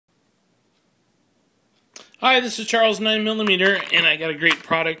Hi, this is Charles 9mm, and I got a great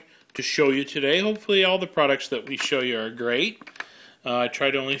product to show you today. Hopefully all the products that we show you are great. I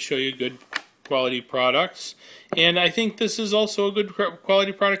try to only show you good quality products, and I think this is also a good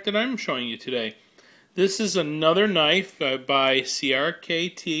quality product that I'm showing you today. This is another knife by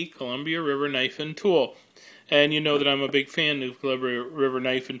CRKT, Columbia River Knife and Tool. And you know that I'm a big fan of Columbia River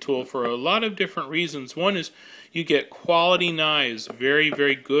Knife and Tool for a lot of different reasons. One is you get quality knives, very,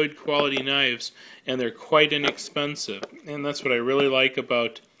 very good quality knives, and they're quite inexpensive. And that's what I really like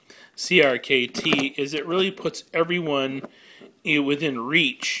about CRKT, is it really puts everyone within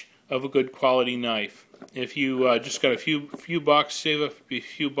reach of a good quality knife. If you just got a few bucks, save up a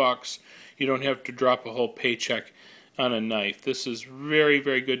few bucks, you don't have to drop a whole paycheck on a knife. This is very,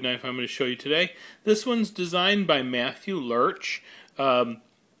 very good knife I'm going to show you today. This one's designed by Matthew Lurch. Let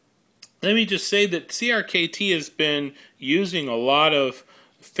me just say that CRKT has been using a lot of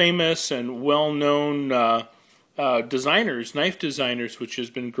famous and well-known designers, knife designers, which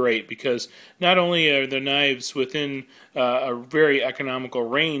has been great because not only are the knives within a very economical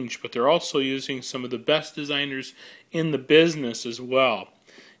range, but they're also using some of the best designers in the business as well.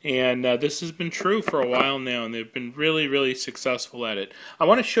 And this has been true for a while now, and they've been really, really successful at it. I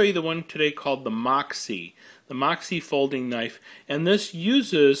want to show you the one today called the Moxie folding knife, and this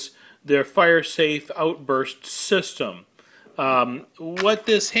uses their fire-safe outburst system. What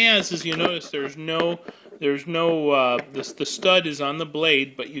this has is, you notice the stud is on the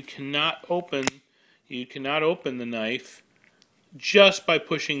blade, but you cannot open the knife just by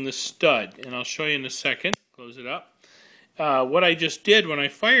pushing the stud, and I'll show you in a second. Close it up. What I just did when I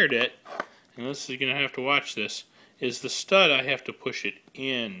fired it, and this is, you're going to have to watch this, is the stud I have to push it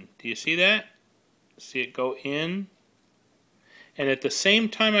in. Do you see that? See it go in? And at the same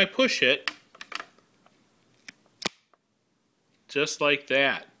time I push it, just like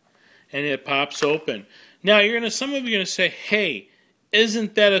that, and it pops open. Now some of you are going to say, hey,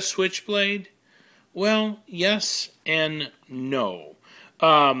 isn't that a switchblade? Well, yes and no.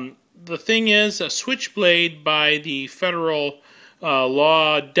 The thing is, a switchblade by the federal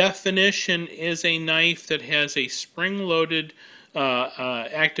law definition is a knife that has a spring-loaded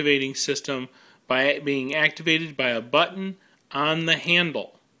activating system by being activated by a button on the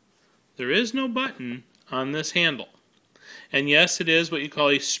handle. There is no button on this handle. And yes, it is what you call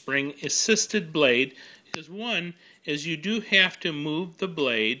a spring-assisted blade, because one is you do have to move the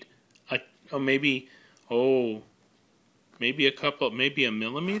blade maybe a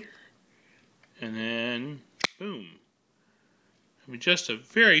millimeter, and then boom. I mean, just a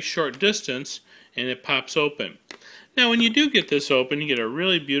very short distance, and it pops open. Now, when you do get this open, you get a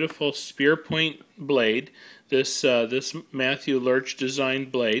really beautiful spear point blade. This Matthew Lurch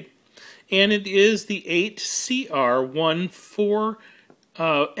designed blade, and it is the 8CR14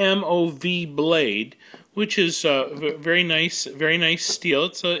 MOV blade, which is very nice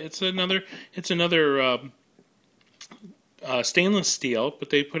steel. It's another stainless steel, but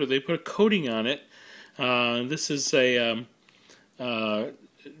they put a coating on it. This is a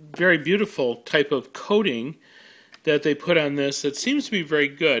very beautiful type of coating that they put on this. It seems to be very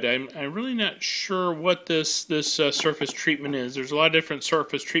good. I'm really not sure what this surface treatment is. There's a lot of different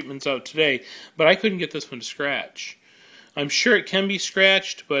surface treatments out today, but I couldn't get this one to scratch. I'm sure it can be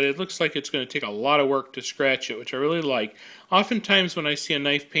scratched, but it looks like it's going to take a lot of work to scratch it, which I really like. Oftentimes when I see a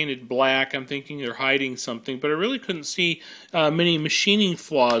knife painted black, I'm thinking they're hiding something, but I really couldn't see many machining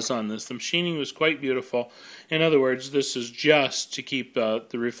flaws on this. The machining was quite beautiful. In other words, this is just to keep the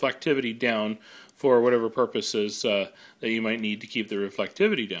reflectivity down for whatever purposes that you might need to keep the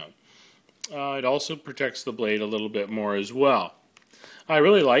reflectivity down. It also protects the blade a little bit more as well. I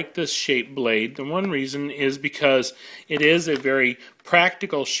really like this shaped blade. The one reason is because it is a very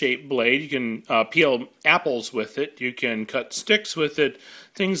practical shaped blade. You can peel apples with it. You can cut sticks with it,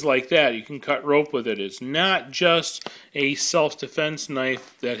 things like that. You can cut rope with it. It's not just a self-defense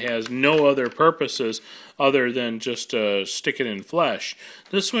knife that has no other purposes other than just to stick it in flesh.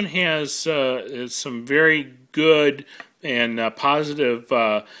 This one has some very good and positive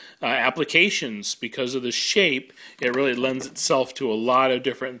applications because of the shape. It really lends itself to a lot of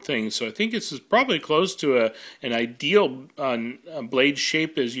different things. So I think this is probably close to an ideal blade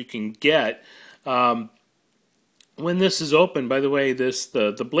shape as you can get. When this is open, by the way,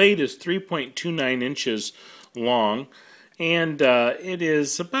 the blade is 3.29 inches long, and it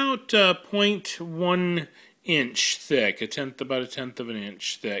is about 0.1 inch thick, about a tenth of an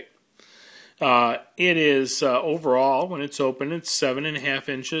inch thick. It is overall, when it's open, it's 7.5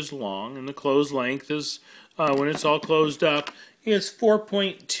 inches long, and the closed length is, when it's all closed up, is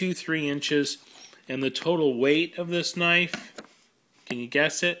 4.23 inches. And the total weight of this knife, can you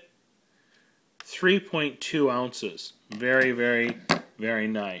guess it? 3.2 ounces. Very, very, very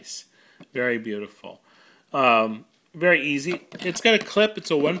nice. Very beautiful. Very easy. It's got a clip. It's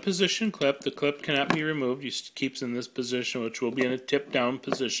a one-position clip. The clip cannot be removed. It keeps in this position, which will be in a tip-down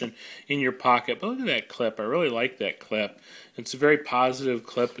position in your pocket. But look at that clip. I really like that clip. It's a very positive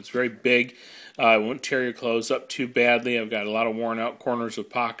clip. It's very big. It won't tear your clothes up too badly. I've got a lot of worn-out corners of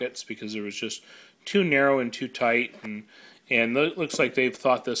pockets because it was just too narrow and too tight. And it looks like they've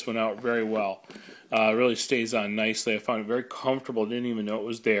thought this one out very well. It really stays on nicely. I found it very comfortable. Didn't even know it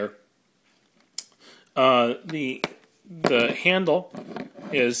was there. The handle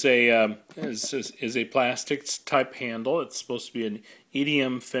is a plastic type handle. It's supposed to be an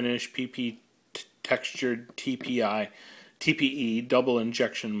EDM finish PP textured TPE double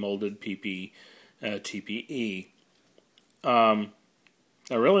injection molded TPE. I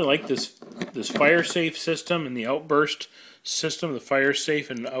really like this fire safe system and the outburst system. The fire safe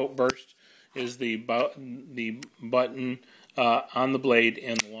and outburst is the button on the blade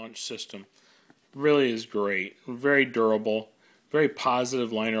and the launch system. Really is great. Very durable. Very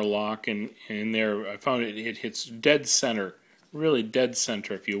positive liner lock. And in there, I found it hits dead center. Really dead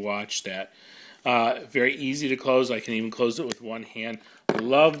center if you watch that. Very easy to close. I can even close it with one hand.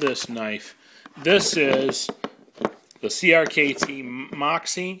 Love this knife. This is the CRKT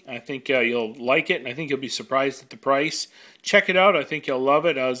Moxie. I think you'll like it, and I think you'll be surprised at the price. Check it out. I think you'll love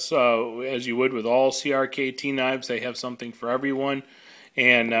it, as you would with all CRKT knives. They have something for everyone.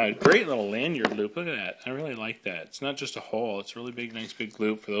 And great little lanyard loop. Look at that. I really like that. It's not just a hole. It's a really big, nice big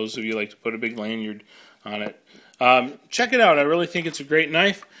loop for those of you who like to put a big lanyard on it. Check it out. I really think it's a great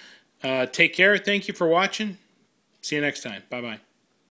knife. Take care. Thank you for watching. See you next time. Bye-bye.